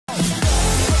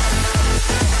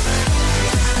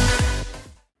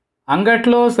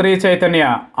అంగట్లో శ్రీ చైతన్య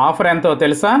ఆఫర్ ఎంతో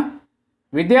తెలుసా?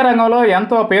 విద్యారంగంలో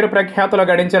ఎంతో పేరు ప్రఖ్యాతులు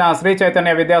గడించిన శ్రీ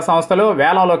చైతన్య విద్యా సంస్థలు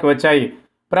వేలంలోకి వచ్చాయి.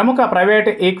 ప్రముఖ private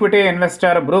equity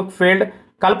investor Brookfield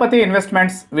Kalpathi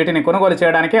investments వీటిని కొనుగోలు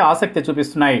చేయడానికి ఆసక్తి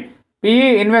చూపిస్తున్నాయి. PE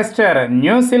investor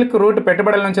new silk route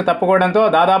పెట్టుబడుల నుంచి తప్పుకోవడంతో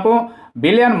దాదాపు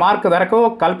బిలియన్ మార్క్ ధరకు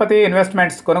కల్పతి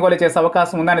ఇన్వెస్ట్మెంట్స్ కొనుగోలు చేసే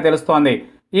అవకాశం ఉందని తెలుస్తోంది.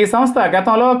 ఈ సంస్థ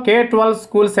గతంలో K-12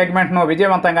 స్కూల్ సెగ్మెంట్ను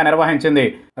విజయవంతంగా నిర్వహించింది.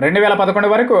 2011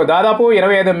 వరకు దాదాపు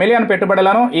 25 మిలియన్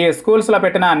పెట్టుబడులను ఈ స్కూల్స్లో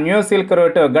పెట్టిన న్యూ సిల్క్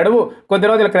రూట్ గడువు కొద్ది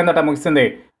రోజుల క్రిందట ముగిసింది.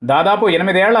 దాదాపు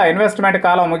 8 ఏళ్ల ఇన్వెస్ట్మెంట్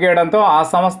కాలం ముగియడంతో ఆ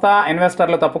సంస్థ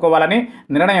ఇన్వెస్టర్లు తప్పుకోవాలని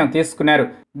నిర్ణయం తీసుకున్నారు.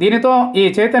 దీనితో ఈ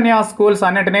చైతన్య స్కూల్స్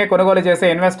అన్నింటినీ కొనుగోలు చేసే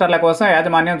ఇన్వెస్టర్ల కోసం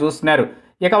యాజమాన్యం చూస్తున్నారు.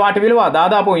 ఇక వాటి విలువ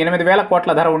దాదాపు 8,000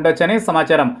 కోట్ల ధర ఉండొచ్చని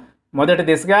సమాచారం. మొదటి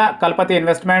దిశగా కల్పతి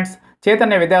ఇన్వెస్ట్మెంట్స్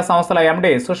చైతన్య విద్యా సంస్థల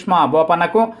ఎండి సుష్మా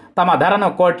బోపన్నకు తమ ధరను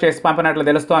కోట్ చేసి పంపినట్లు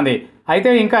తెలుస్తోంది.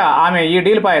 అయితే ఇంకా ఆమె ఈ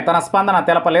డీల్పై తన స్పందన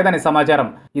తెలపలేదని సమాచారం.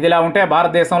 ఇదిలా ఉంటే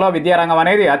భారతదేశంలో విద్యారంగం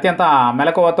అనేది అత్యంత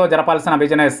మెలకువతో జరపాల్సిన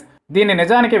బిజినెస్. దీన్ని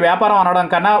నిజానికి వ్యాపారం అనడం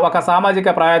కన్నా ఒక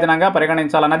సామాజిక ప్రయోజనంగా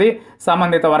పరిగణించాలన్నది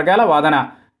సంబంధిత వర్గాల వాదన.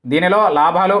 దీనిలో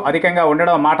లాభాలు అధికంగా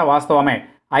ఉండడం మాట వాస్తవమే.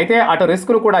 అయితే అటు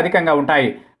రిస్కులు కూడా అధికంగా ఉంటాయి.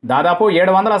 దాదాపు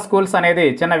 700 స్కూల్స్ అనేది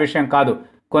చిన్న విషయం కాదు.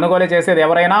 కొనుగోలు చేసేది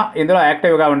ఎవరైనా ఇందులో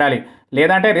యాక్టివ్గా ఉండాలి.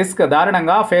 లేదంటే రిస్క్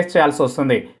దారుణంగా ఫేస్ చేయాల్సి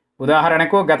వస్తుంది.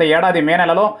 ఉదాహరణకు గత ఏడాది మే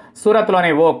నెలలో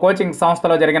సూరత్లోని ఓ కోచింగ్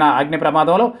సంస్థలో జరిగిన అగ్ని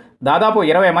ప్రమాదంలో దాదాపు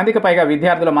 20 మందికి పైగా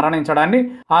విద్యార్థులు మరణించడాన్ని,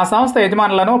 ఆ సంస్థ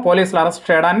యజమానులను పోలీసులు అరెస్ట్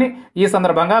చేయడాన్ని ఈ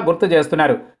సందర్భంగా గుర్తు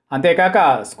చేస్తున్నారు. అంతేకాక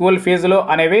స్కూల్ ఫీజులు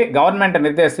అనేవి గవర్నమెంట్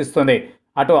నిర్దేశిస్తుంది.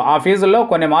 అటు ఆ ఫీజుల్లో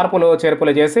కొన్ని మార్పులు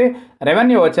చేర్పులు చేసి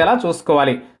రెవెన్యూ వచ్చేలా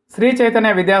చూసుకోవాలి. శ్రీ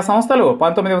చైతన్య విద్యా సంస్థలు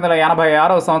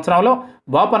 1986వ సంవత్సరంలో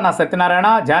బోపన్న సత్యనారాయణ,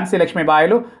 ఝాన్సీ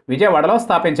లక్ష్మీబాయిలు విజయవాడలో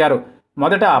స్థాపించారు.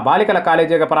 మొదట బాలికల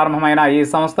కాలేజీగా ప్రారంభమైన ఈ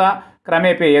సంస్థ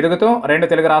క్రమేపీ ఎదుగుతూ 2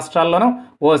 తెలుగు రాష్ట్రాల్లోనూ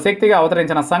ఓ శక్తిగా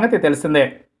అవతరించిన సంగతి తెలిసిందే.